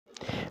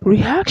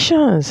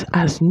Reactions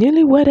as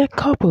newlywed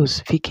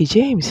couples Veekee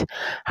James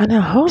and her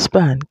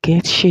husband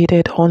get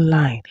shaded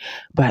online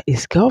by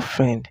his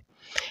girlfriend.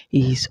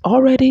 He is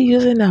already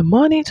using her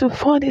money to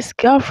fund his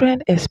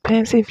girlfriend's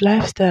expensive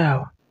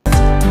lifestyle.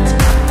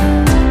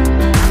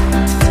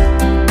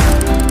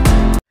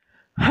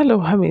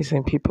 Hello,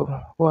 amazing people.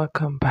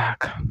 Welcome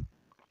back.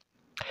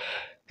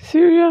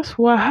 Serious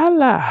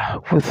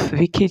wahala with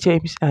Veekee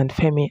James and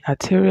Femi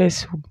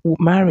Atere's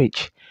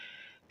marriage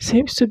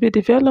seems to be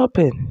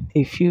developing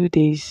a few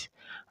days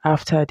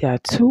after their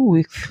 2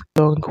 weeks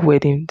long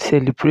wedding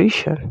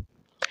celebration.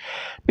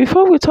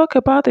 Before we talk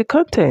about the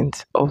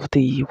content of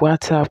the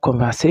WhatsApp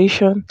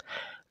conversation,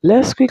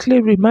 let's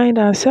quickly remind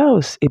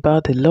ourselves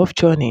about the love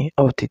journey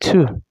of the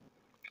two.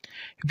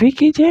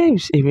 Veekee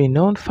James, a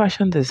renowned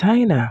fashion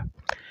designer,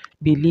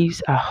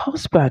 believes her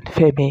husband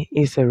Femi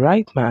is the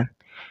right man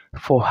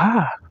for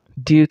her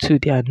due to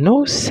their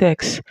no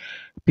sex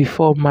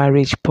before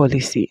marriage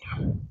policy.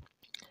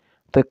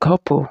 The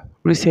couple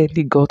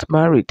recently got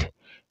married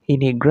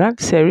in a grand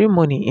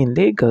ceremony in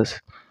Lagos,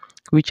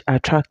 which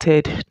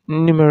attracted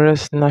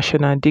numerous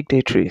national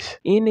dignitaries.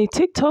 In a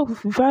TikTok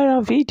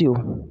viral video,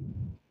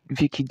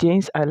 Veekee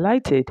James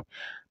highlighted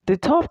the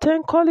top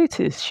 10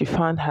 qualities she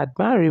found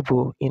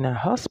admirable in her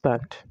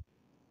husband.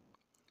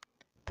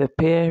 The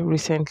pair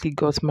recently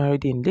got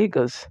married in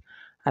Lagos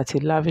at a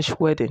lavish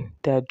wedding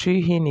that drew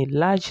in a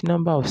large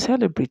number of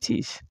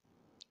celebrities.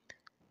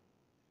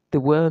 The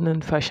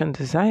well-known fashion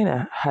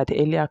designer had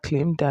earlier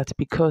claimed that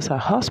because her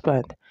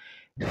husband,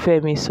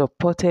 Femi,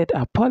 supported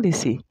her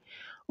policy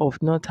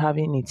of not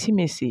having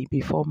intimacy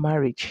before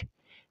marriage,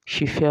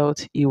 she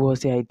felt he was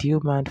the ideal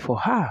man for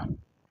her.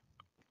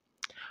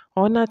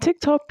 On her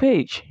TikTok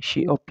page,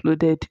 she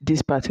uploaded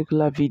this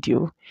particular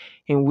video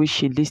in which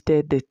she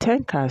listed the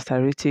 10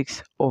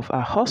 characteristics of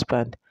her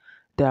husband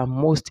that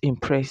most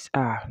impressed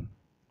her.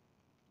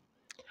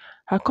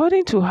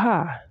 According to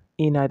her,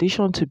 in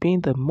addition to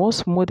being the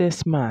most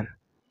modest man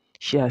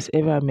she has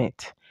ever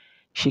met,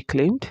 she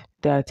claimed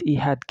that he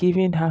had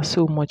given her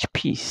so much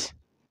peace.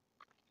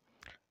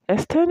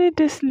 Extending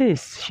this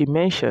list, she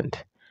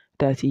mentioned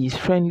that he is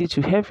friendly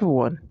to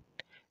everyone,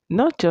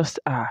 not just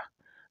her,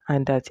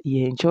 and that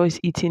he enjoys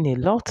eating a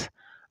lot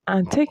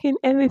and taking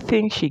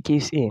anything she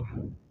gives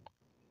him.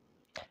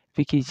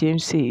 Veekee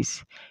James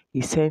says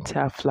he sent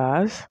her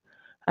flowers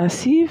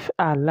as if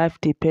her life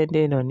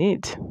depended on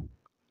it,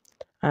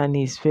 and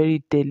is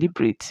very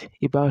deliberate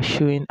about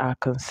showing her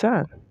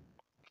concern.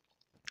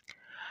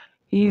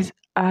 He is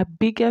her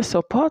biggest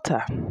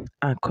supporter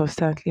and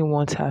constantly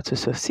wants her to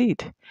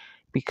succeed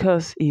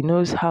because he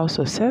knows how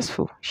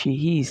successful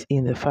she is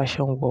in the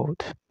fashion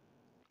world.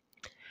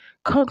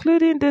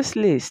 Concluding this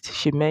list,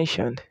 she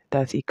mentioned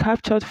that he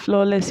captured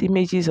flawless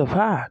images of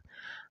her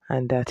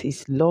and that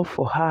his love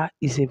for her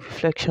is a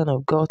reflection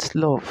of God's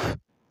love.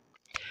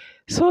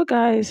 So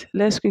guys,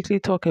 let's quickly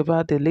talk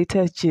about the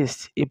latest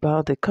gist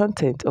about the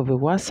content of a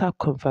WhatsApp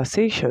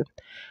conversation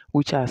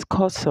which has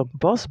caused some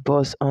buzz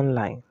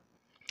online.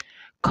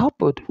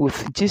 Coupled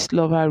with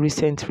Gistlover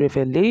recent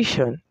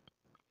revelation.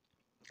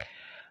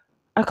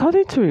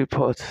 According to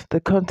reports,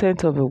 the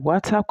content of a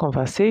WhatsApp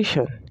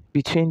conversation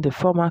between the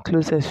former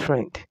closest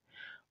friend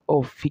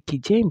of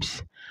Veekee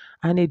James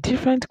and a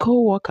different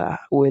co-worker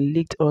were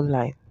leaked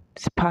online,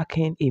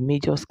 sparking a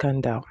major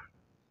scandal.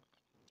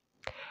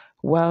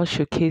 While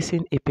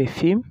showcasing a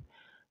perfume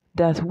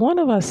that one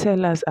of her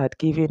sellers had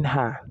given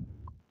her,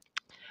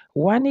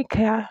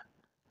 Wanika,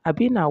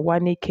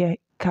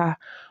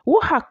 who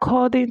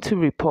according to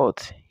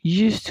reports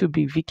used to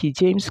be Veekee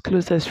James'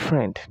 closest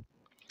friend,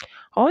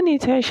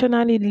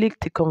 unintentionally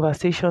leaked the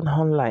conversation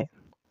online.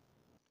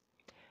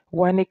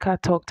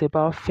 Wanika talked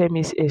about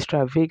Femi's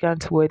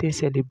extravagant wedding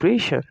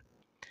celebration,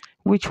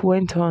 which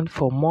went on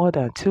for more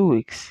than 2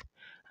 weeks,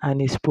 and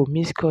his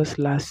promiscuous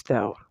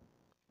lifestyle.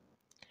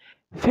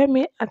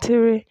 Femi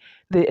Atere,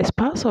 the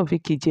spouse of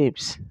Veekee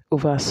James,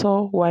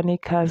 oversaw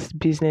Wanika's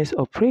business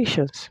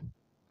operations.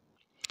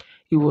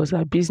 He was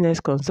a business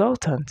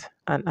consultant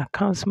and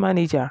accounts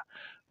manager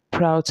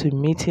prior to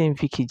meeting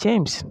Veekee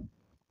James.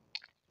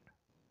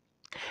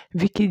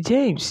 Veekee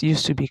James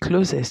used to be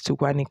closest to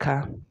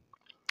Wanika.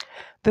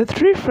 The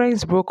three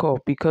friends broke up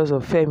because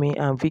of Femi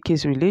and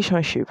Veekee's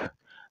relationship,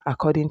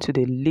 according to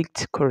the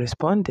leaked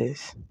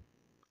correspondence.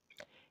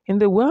 In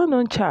the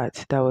well-known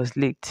chat that was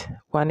leaked,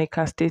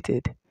 Wanika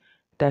stated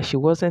that she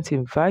wasn't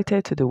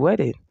invited to the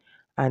wedding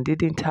and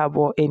didn't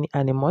harbor any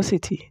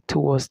animosity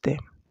towards them.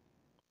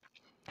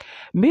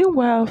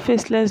 Meanwhile,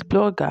 faceless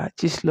blogger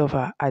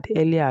Gistlover had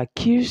earlier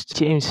accused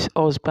James'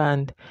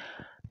 husband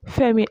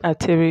Femi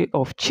Atere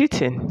of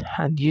cheating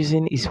and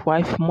using his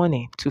wife's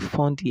money to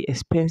fund the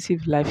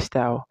expensive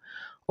lifestyle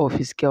of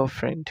his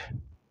girlfriend,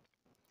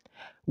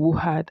 who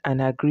had an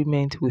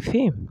agreement with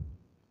him.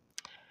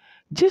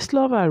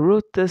 Gistlover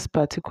wrote this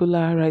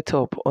particular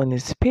write-up on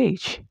his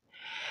page.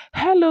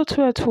 Hello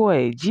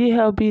Twetwe,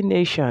 GLB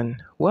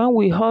Nation, when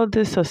will all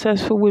these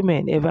successful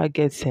women ever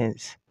get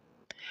sense?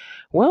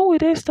 When will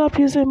they stop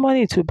using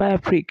money to buy a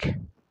prick?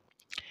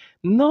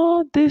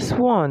 No, this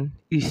one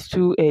is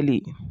too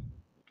early.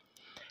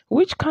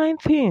 Which kind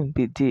thing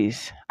be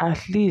dis?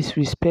 At least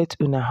respect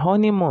una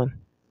honeymoon.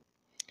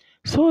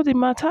 So the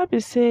matter be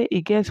say e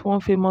get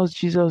one famous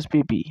Jesus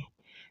baby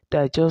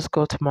that just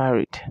got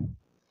married.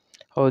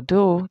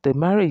 Although the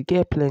marriage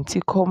get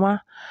plenty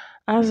comma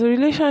as the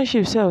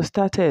relationship sef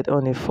started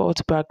on a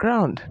fault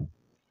background.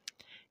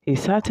 A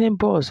certain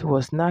boss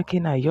was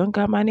knacking a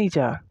younger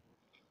manager.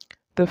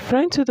 The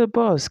friend to the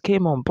boss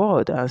came on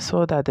board and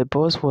saw that the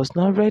boss was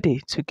not ready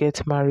to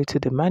get married to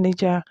the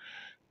manager,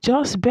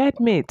 just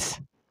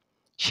bedmates.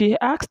 She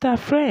asked her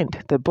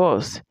friend, the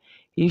boss,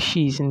 if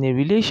she is in a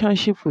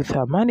relationship with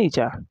her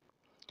manager,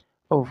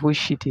 of which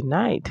she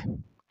denied.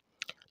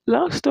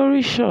 Long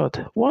story short,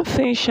 one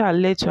thing shall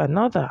led to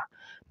another.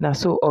 Na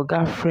so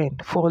oga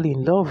friend fall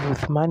in love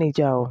with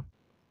manager.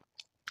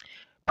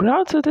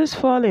 Proud to this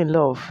fall in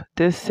love,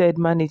 this said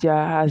manager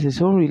has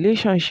his own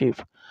relationship,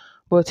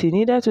 but he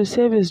needed to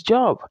save his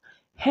job,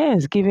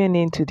 hence giving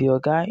in to the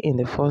oga in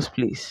the first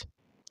place.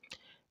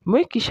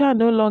 Make it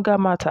no longer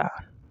matter.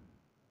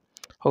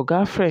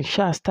 Oga friend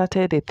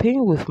started a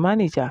thing with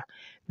manager,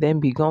 then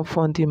began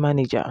funding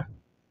manager.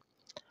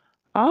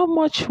 How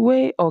much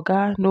wey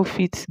oga no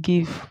fit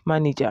give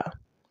manager?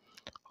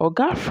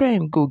 Oga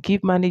friend go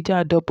give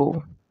manager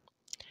double.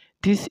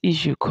 This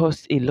issue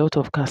caused a lot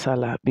of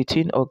kasala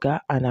between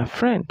oga and her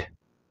friend.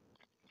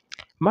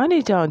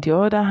 Manager on the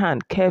other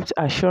hand kept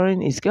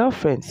assuring his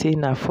girlfriend say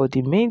na for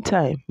the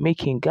meantime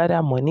make him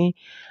gather money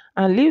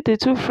and leave the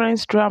two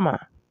friends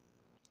drama.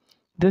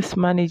 This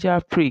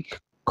manager prick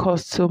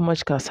caused so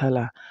much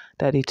kasala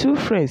that the two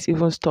friends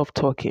even stopped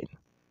talking.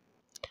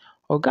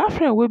 Oga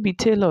friend wey be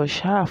tailor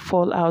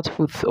fall out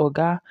with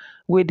oga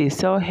wey dey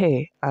sell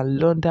hair and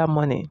launder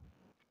money.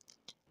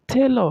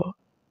 Tailor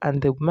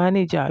and the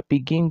manager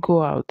begin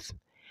go out.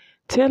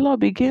 Tailor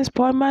begin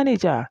spoil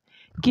manager,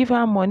 give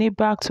her money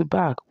back to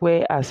back,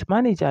 whereas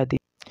manager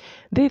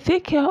dey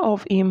take care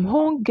of him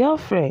own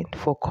girlfriend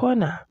for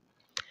corner.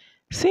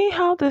 See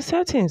how the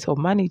settings of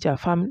manager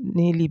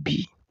family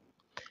be.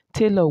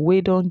 Tailor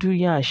wey don do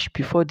yansh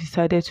before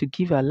decided to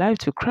give her life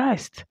to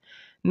Christ,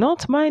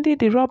 not minding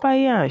the rubber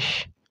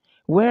yansh,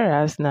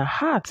 whereas na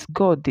heart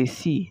God dey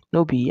see,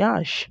 no be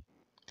yansh.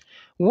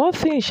 One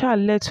thing sha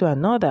led to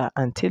another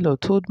and Tailor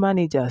told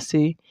manager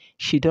say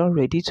she don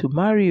ready to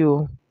marry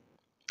o.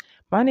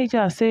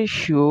 Manager say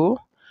sure,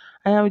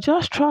 I am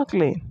just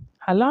struggling.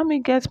 Allow me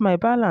get my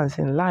balance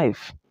in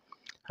life.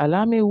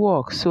 Allow me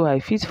work so I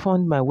fit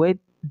fund my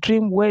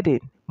dream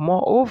wedding.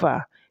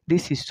 Moreover,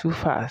 this is too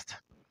fast.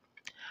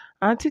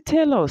 Auntie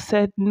Tailor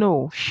said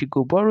no, she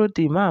go borrow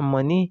the man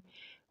money.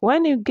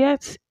 When you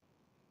get,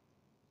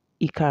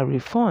 he can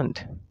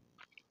refund.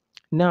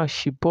 Now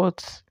she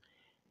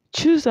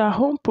choose her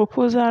home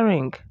proposal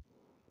ring,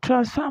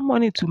 transfer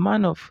money to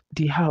man of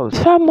the house,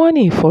 transfer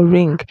money for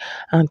ring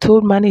and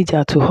told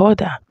manager to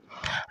order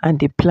and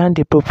they plan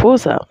the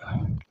proposal.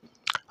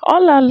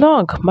 All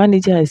along,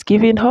 manager is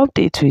giving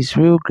update to his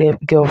real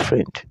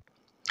girlfriend.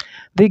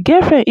 The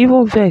girlfriend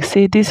even vex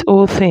say this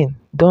whole thing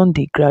don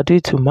dey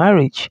graduate to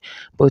marriage,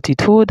 but he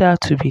told her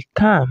to be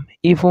calm,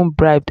 even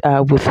bribed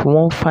her with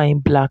one fine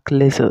black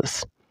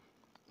Lexus.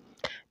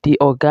 The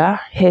oga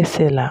hair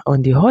seller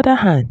on the other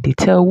hand dey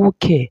tell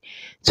Veekee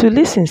to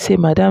listen say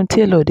Madam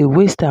Tailor dey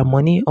waste her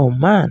money on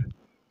man.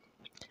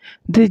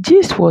 The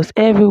gist was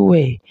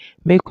everywhere,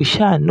 make we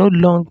no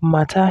long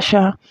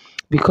matter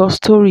because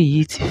story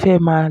yìí ti fẹ́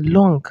máa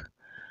long.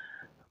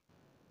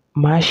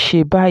 Màá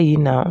ṣe báyìí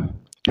now.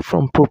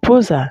 From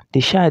proposal, they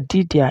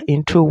did their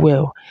intro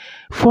well,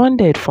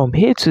 funded from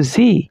A to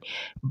Z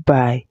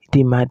by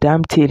the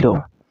Madam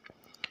Tailor.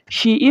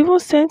 She even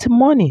sent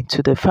money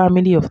to the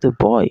family of the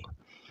boy.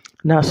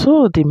 Na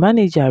so the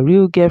manager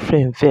real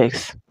girlfriend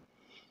vex,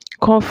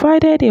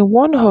 confided in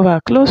one of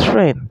her close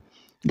friend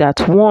that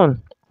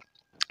one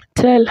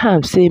tell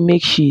am say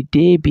make she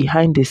dey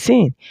behind the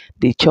scene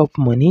dey chop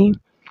money.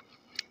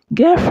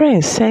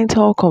 Girlfriend sent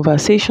all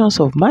conversations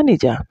of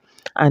manager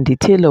and the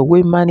tailor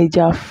wey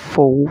manager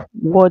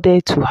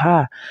forwarded to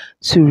her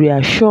to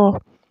reassure.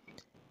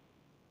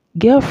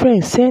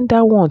 Girlfriend send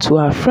that one to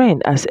her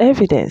friend as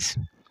evidence.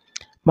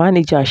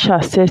 Manager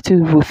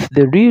settled with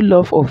the real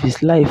love of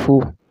his life.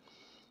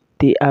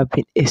 They have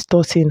been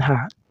extorting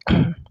her.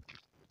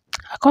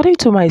 According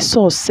to my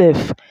source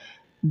sef,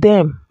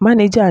 them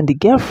manager and the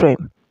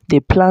girlfriend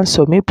dey plan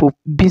submit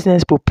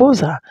business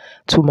proposal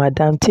to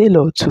Madam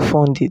Tailor to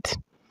fund it.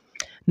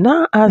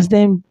 Now as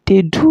dem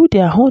dey do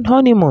their own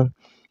honeymoon,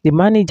 the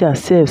manager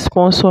sef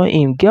sponsor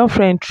im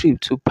girlfriend trip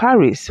to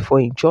Paris for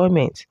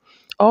enjoyment,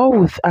 all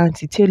with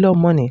Auntie Tailor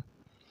money.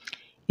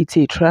 It's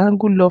a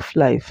triangle love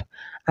life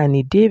and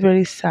e dey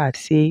very sad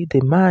say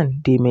the man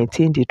dey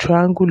maintain the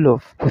triangle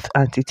love with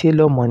Auntie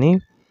Tailor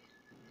money.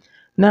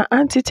 Na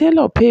Auntie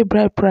Tailor pay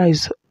bride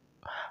price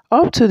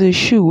up to the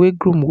shoe wey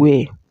groom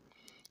wear.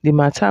 The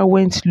matter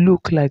went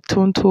look like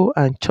Tonto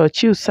and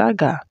Churchill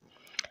saga.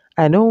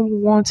 I no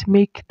want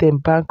make dem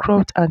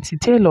bankrupt Auntie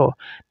Tailor,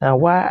 na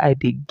why I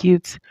dey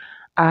guilt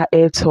her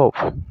heads up.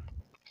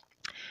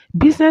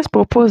 Business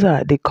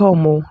proposal dey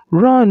come o,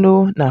 run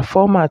o, na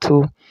format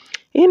o.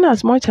 In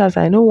as much as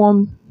I no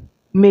wan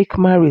make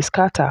marriage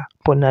scatter,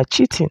 but na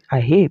cheating I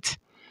hate.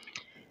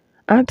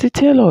 Aunty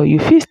Taylor, you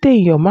fit stay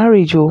in your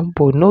marriage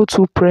but no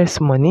too press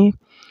money.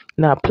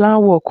 Na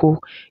plan work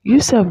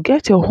you sef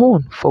get your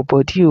own for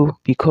body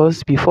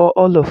because before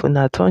all of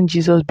una turn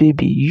Jesus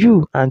baby,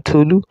 you and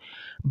Tolu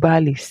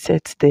Bali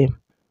set dem.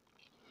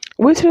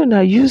 Wetin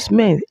una use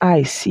men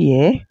eye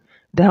see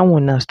dat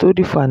one na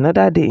story for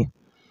another day.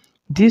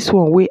 Dis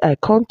one wey I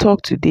come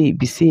talk today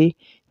be say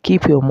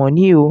keep your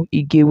money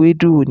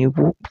igewedu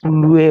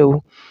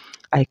onigulue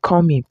I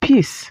come in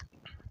peace.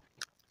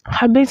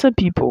 Amazing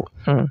pipu,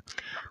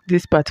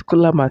 dis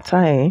particular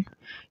matter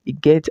e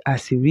get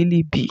as e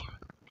really be.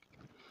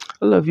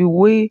 All of you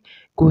wey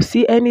go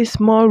see any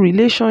small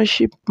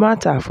relationship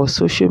matter for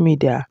social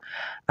media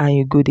and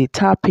you go dey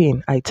tap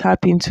in, I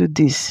tap into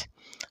dis,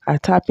 I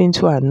tap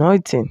into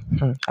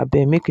anointing,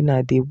 abeg make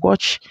una dey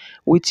watch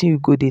wetin you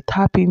go dey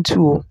tap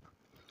into.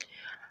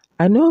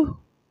 I no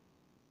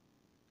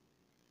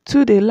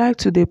too dey like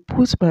to dey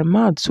put my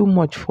mouth too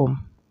much for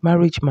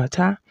marriage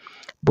matter,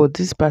 but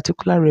dis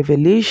particular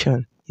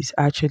revelation is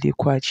actually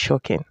quite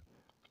shocking.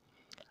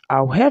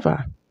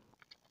 However,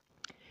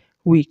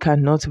 we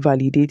cannot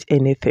validate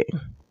anything,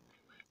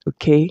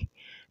 okay?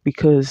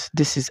 Because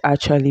this is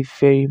actually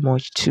very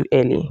much too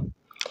early.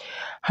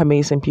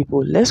 Amazing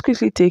people, let's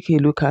quickly take a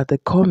look at the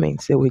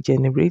comments that were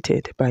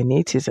generated by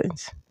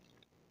netizens.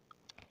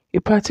 A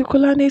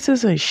particular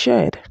netizen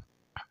shared,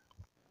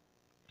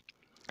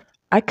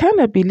 I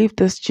cannot believe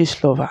this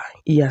Gistlover.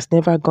 He has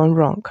never gone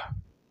wrong.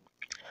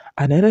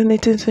 Another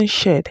netizen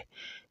shared,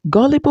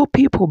 gullible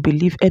people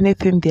believe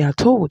anything they are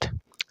told.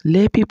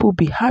 Let people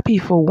be happy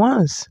for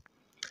once.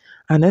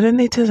 Another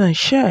netizen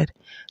shared,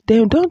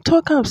 dem don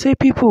talk am say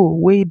people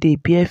wey dey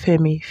bear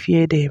Femi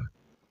fear dem.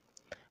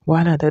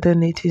 While another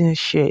netizen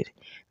shared,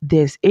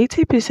 there's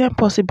 80%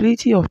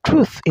 possibility of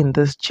truth in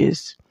this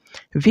gist.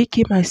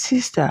 Veekee, my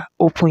sister,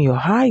 open your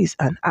eyes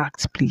and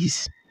act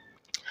please.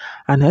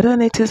 Another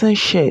netizen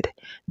shared,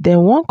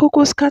 dem wan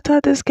koko scatter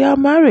this girl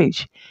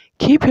marriage.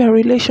 Keep your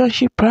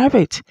relationship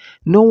private.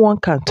 No one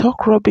can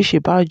talk rubbish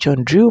about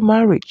John Drew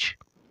marriage.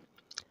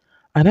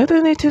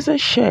 Another netizen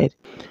shared,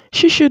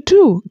 she should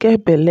do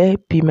get belle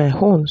be my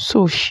own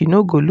so she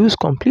no go lose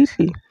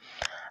completely.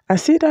 I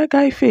see dat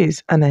guy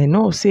face and I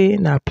know say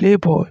na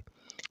playboy.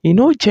 E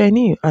no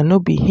genuine and no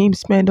be him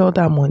spend all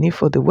dat money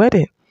for the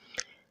wedding.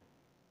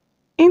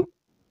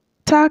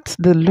 Intact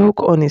the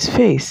look on his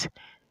face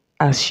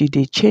as she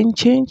dey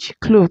change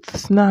cloth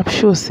snap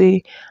show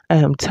say I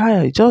am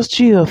tired, just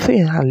do your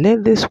thing and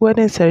let this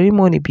wedding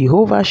ceremony be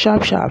over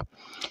sharp sharp.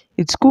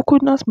 It's kuku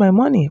not my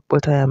money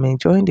but I am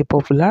enjoying the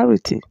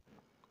popularity.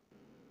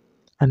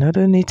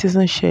 Another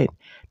netizen shared,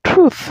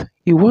 truth,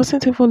 he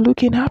wasn't even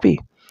looking happy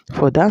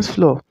for dance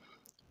floor.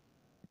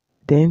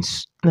 Then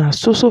na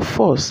so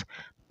force.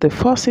 They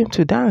force him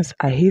to dance.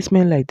 I hate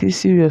men like this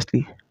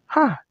seriously.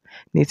 Ha!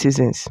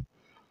 Netizens.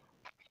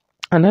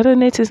 Another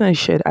netizen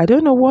shared, I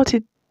don't know what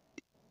it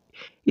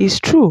is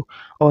true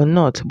or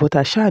not, but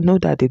I shall know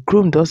that the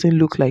groom doesn't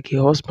look like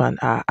a husband.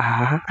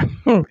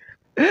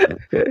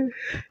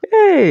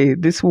 Hey,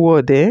 this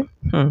word Me,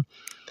 I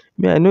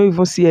don't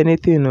even see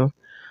anything. No.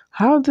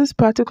 How this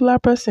particular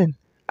person,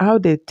 how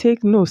they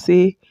take no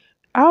say,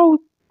 how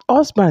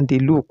husband they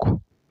look.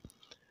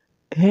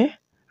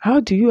 How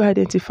do you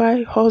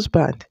identify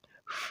husband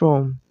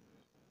from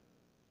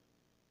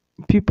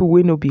people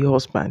wey no be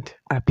husband?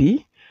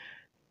 Abi?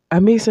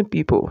 Amazing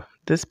people.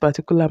 This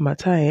particular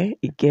matter,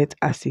 it get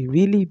as it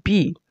really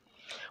be.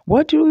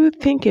 What do you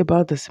think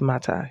about this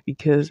matter?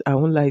 Because I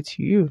won't lie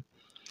to you.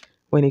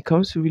 When it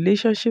comes to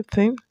relationship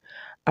thing,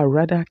 I'd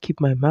rather keep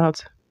my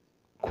mouth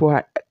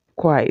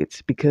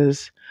quiet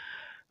because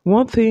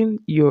one thing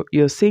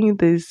you're saying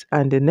this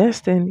and the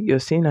next thing you're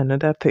saying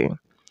another thing.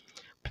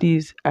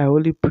 Please, I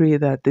only pray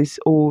that this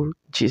whole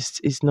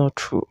gist is not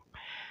true.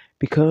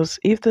 Because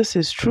if this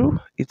is true,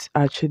 it's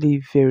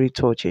actually very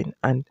touching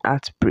and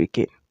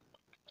heartbreaking.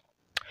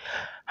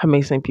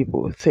 Amazing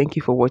people, thank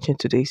you for watching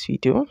today's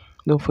video.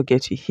 Don't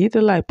forget to hit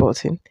the like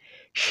button,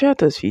 share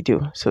this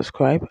video,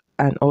 subscribe,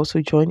 and also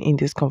join in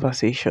this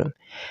conversation.